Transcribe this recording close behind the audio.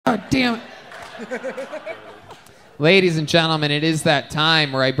God damn it. Ladies and gentlemen, it is that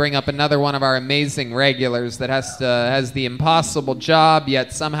time where I bring up another one of our amazing regulars that has the impossible job,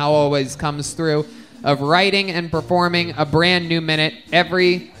 yet somehow always comes through, of writing and performing a brand new minute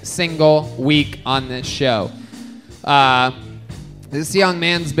every single week on this show. This young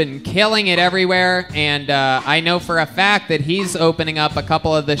man's been killing it everywhere, and I know for a fact that he's opening up a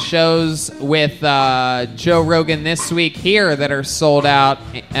couple of the shows with Joe Rogan this week here that are sold out,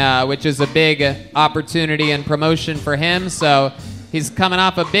 which is a big opportunity and promotion for him. So he's coming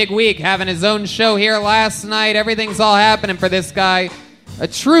off a big week, having his own show here last night. Everything's all happening for this guy. A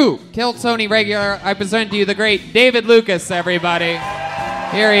true Kill Tony regular. I present to you the great David Lucas, everybody.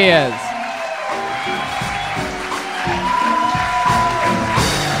 Here he is.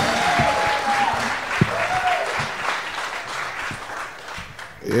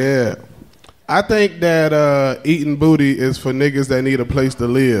 Yeah. I think that eating booty is for niggas that need a place to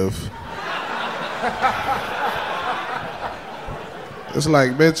live. It's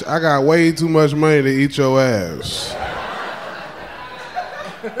like, bitch, I got way too much money to eat your ass.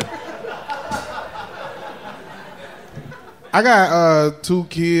 I got 2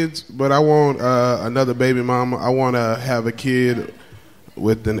 kids, but I want another baby mama. I want to have a kid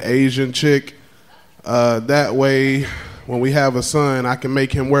with an Asian chick. That way, when we have a son, I can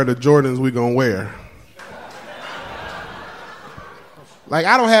make him wear the Jordans we gonna wear. Like,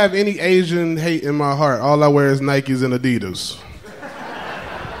 I don't have any Asian hate in my heart. All I wear is Nikes and Adidas.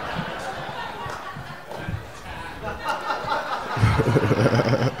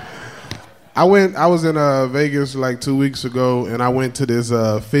 I was in Vegas like 2 weeks ago, and I went to this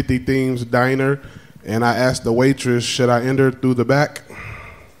 50 Themes diner, and I asked the waitress, should I enter through the back?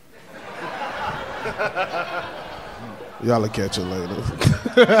 Y'all will catch it later. All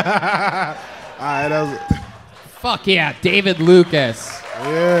right, that was... Fuck yeah, David Lucas.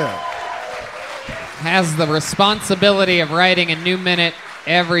 Yeah. Has the responsibility of writing a new minute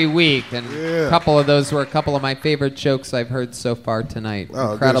every week, and a couple of those were a couple of my favorite jokes I've heard so far tonight.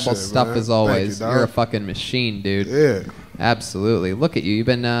 Oh, incredible shit, stuff man. as always. Thank you, You're a fucking machine, dude. Yeah. Absolutely. Look at you. You've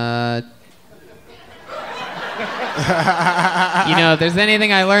been, you know, if there's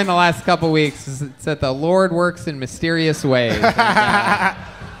anything I learned the last couple weeks, it's that the Lord works in mysterious ways. And,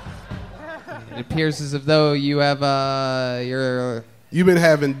 it appears as if though you have, You've been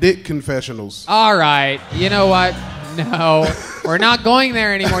having dick confessionals. All right. You know what? No. We're not going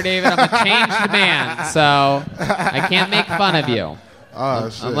there anymore, David. I'm a changed man, so I can't make fun of you. Oh,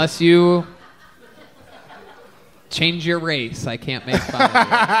 shit. Unless you change your race, I can't make fun of you.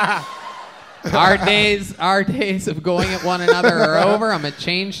 Our days of going at one another are over. I'm a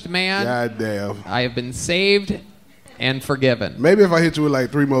changed man. God damn. I have been saved and forgiven. Maybe if I hit you with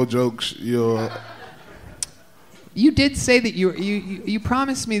like 3 more jokes, you'll... You did say that you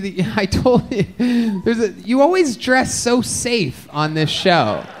promised me that I told you you always dress so safe on this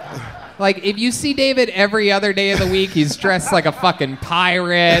show. Like, if you see David every other day of the week, he's dressed like a fucking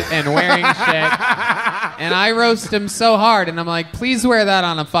pirate and wearing shit. And I roast him so hard, and I'm like, please wear that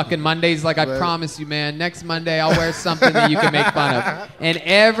on a fucking Monday. He's like, I promise you, man, next Monday I'll wear something that you can make fun of. And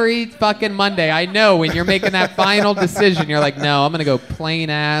every fucking Monday, I know when you're making that final decision, you're like, no, I'm gonna go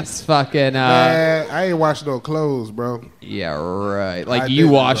plain ass fucking. Man, I ain't washed no clothes, bro. Yeah, right. Like, you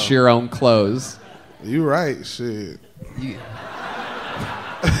wash your own clothes. You right, shit.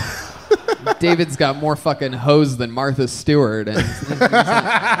 David's got more fucking hose than Martha Stewart, and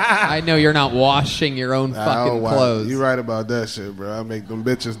I know you're not washing your own fucking clothes. You right about that shit, bro. I make them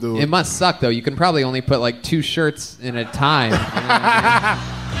bitches do it. It must suck though. You can probably only put like 2 shirts in a time.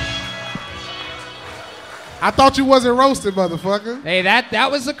 I thought you wasn't roasted, motherfucker. Hey,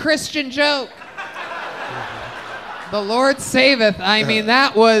 that was a Christian joke. The Lord saveth. I mean,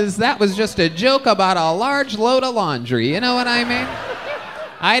 that was just a joke about a large load of laundry. You know what I mean?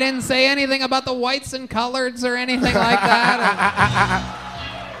 I didn't say anything about the whites and coloreds or anything like that.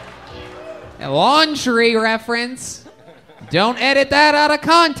 A laundry reference. Don't edit that out of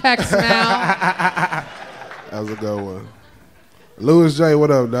context now. That was a good one. Louis J, what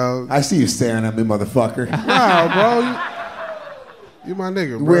up, dog? I see you staring at me, motherfucker. Nah, bro. You my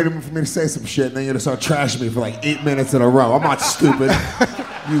nigga, bro. Waiting for me to say some shit, and then you're gonna start trashing me for like 8 minutes in a row. I'm not stupid.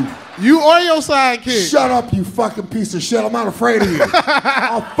 You or your sidekick. Shut up, you fucking piece of shit. I'm not afraid of you.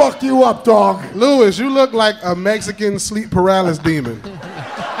 I'll fuck you up, dog. Louis, you look like a Mexican sleep paralysis demon.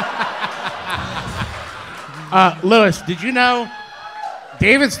 Louis, did you know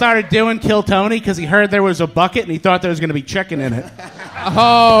David started doing Kill Tony because he heard there was a bucket and he thought there was going to be chicken in it?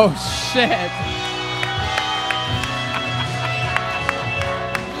 Oh, shit.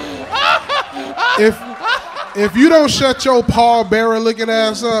 If you don't shut your Paul Bearer looking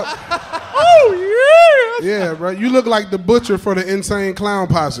ass up. Oh, yeah. Yeah, bro. You look like the butcher for the Insane Clown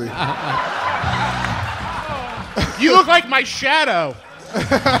Posse. You look like my shadow.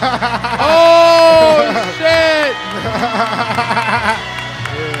 Oh, shit.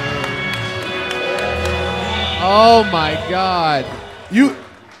 Oh, my God. You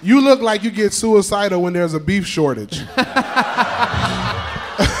look like you get suicidal when there's a beef shortage.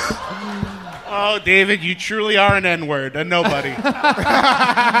 Oh, David, you truly are an N-word, a nobody. Wow.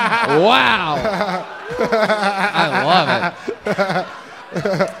 I love it.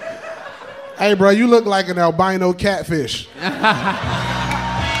 Hey, bro, you look like an albino catfish.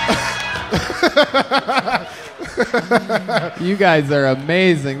 You guys are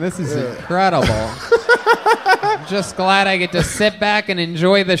amazing. This is incredible. I'm just glad I get to sit back and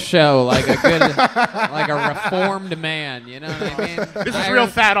enjoy the show like a reformed man. You know what I mean? This is real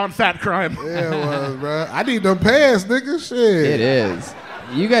fat on fat crime. Yeah, well, bro. I need them pants, nigga. Shit. It is.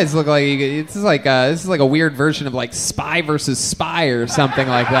 You guys look like this is like a weird version of like Spy versus Spy or something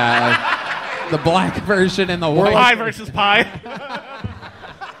like that. Like the black version and the white. Pie versus pie.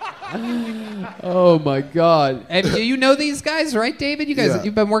 Oh my God! And you know these guys, right, David? You guys,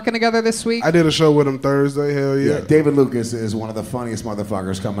 you've been working together this week. I did a show with him Thursday. Hell yeah. David Lucas is one of the funniest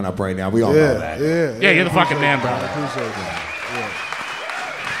motherfuckers coming up right now. We all know that. Yeah, you're the fucking man, bro. I appreciate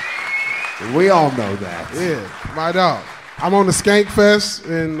that. We all know that. Yeah, my dog. I'm on the Skank Fest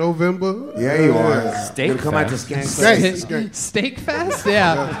in November. Yeah, you are. Steak Gonna come out to Fest? Skank. Skank. Steak Fest?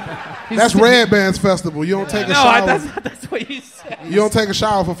 Yeah. That's Redban's festival. You don't take a No, shower. that's what you said. You don't take a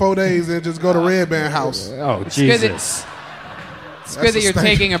shower for 4 days and just go to Redban house. Oh, It's Jesus. good that you're stank.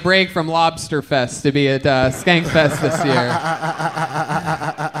 taking a break from Lobster Fest to be at Skank Fest this year.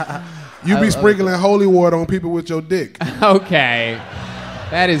 You be sprinkling holy water on people with your dick. Okay.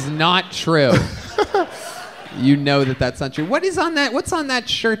 That is not true. You know that that's not true. What is on that? What's on that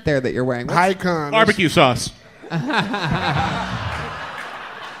shirt there that you're wearing? Icon. Barbecue sauce.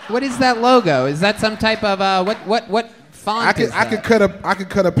 What is that logo? Is that some type of what font I could is that?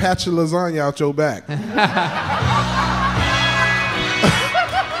 cut a patch of lasagna out your back.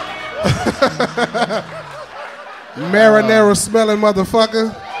 Marinara smelling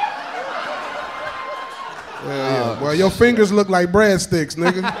motherfucker. Yeah. Well, your fingers look like breadsticks,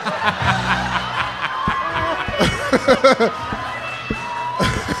 nigga.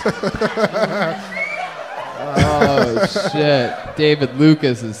 Oh shit! David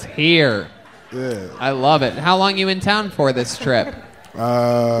Lucas is here. Yeah. I love it. How long you in town for this trip?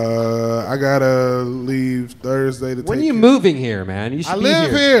 I gotta leave Thursday to When are take you it. moving here, man? You should I be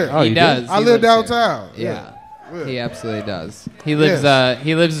live here. Oh, He you does. I He live lives here. downtown. Yeah. Yeah. He absolutely does. He lives.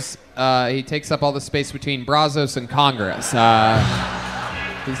 Yes. He takes up all the space between Brazos and Congress. He's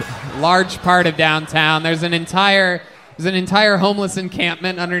a large part of downtown. There's an entire homeless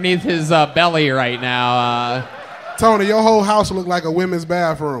encampment underneath his belly right now. Tony, your whole house look like a women's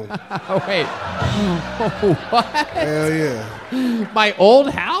bathroom. Oh wait, what? Hell yeah. My old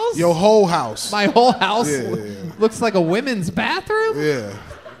house? Your whole house. My whole house Yeah. looks like a women's bathroom? Yeah.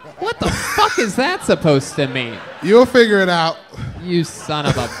 What the fuck is that supposed to mean? You'll figure it out. You son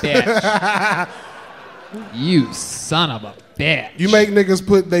of a bitch. You son of a bitch. You make niggas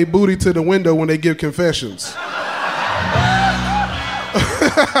put their booty to the window when they give confessions. Oh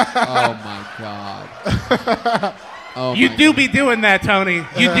my god. Oh You my do be doing that, Tony.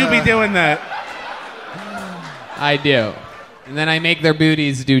 You do be doing that. I do. And then I make their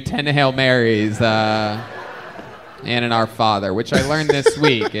booties do 10 Hail Marys and an Our Father, which I learned this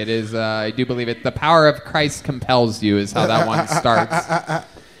week. It is, I do believe it, the power of Christ compels you is how that one starts.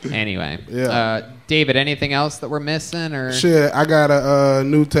 Anyway. Yeah. David, anything else that we're missing? Or Shit, I got a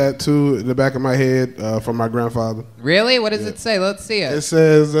new tattoo in the back of my head from my grandfather. Really? What does it say? Let's see it. It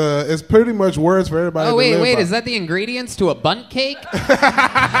says, it's pretty much words for everybody Oh, to wait, live wait. by. Is that the ingredients to a bunt cake?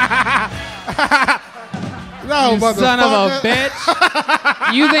 No, You son of a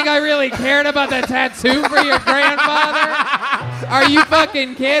bitch. You think I really cared about the tattoo for your grandfather? Are you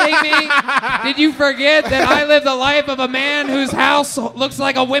fucking kidding me? Did you forget that I live the life of a man whose house looks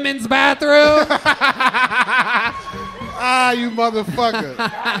like a women's bathroom? Ah, you motherfucker.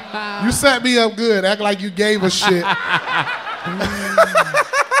 You set me up good. Act like you gave a shit.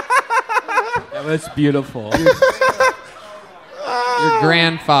 That's beautiful. Your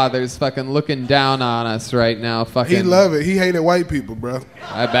grandfather's fucking looking down on us right now. Fucking. He love it. He hated white people, bro.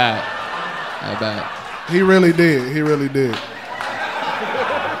 I bet. He really did. He really did.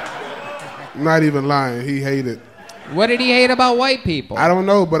 I'm not even lying. He hated. What did he hate about white people? I don't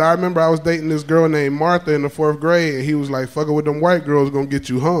know, but I remember I was dating this girl named Martha in the 4th grade, and he was like, fucking with them white girls gonna get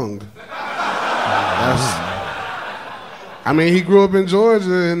you hung. I mean, he grew up in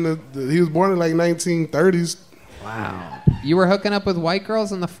Georgia, and he was born in like 1930s. Wow. You were hooking up with white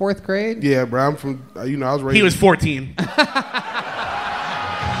girls in the 4th grade? Yeah, bro. I'm from. I was raised. He was 14.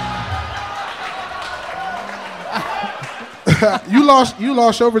 You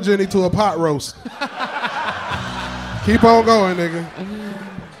lost your virginity to a pot roast. Keep on going, nigga.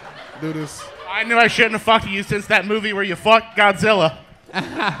 Do this. I knew I shouldn't have fucked you since that movie where you fucked Godzilla.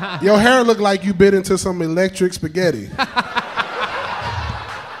 Your hair looked like you bit into some electric spaghetti.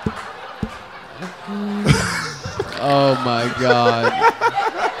 Oh my God.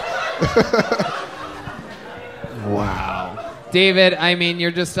 Wow. David, I mean, you're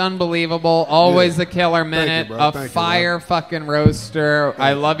just unbelievable. Always a killer minute. bro. A Thank you, fire fucking roaster.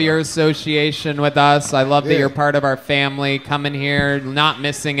 I love your association with us. I love that Yeah. you're part of our family. Coming here, not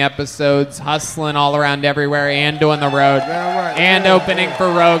missing episodes, hustling all around everywhere, and doing the road. Damn right. And Yeah. opening for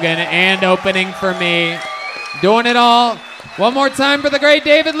Rogan, and opening for me. Doing it all. One more time for the great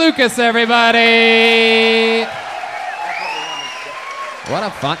David Lucas, everybody. What a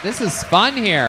fun. This is fun here.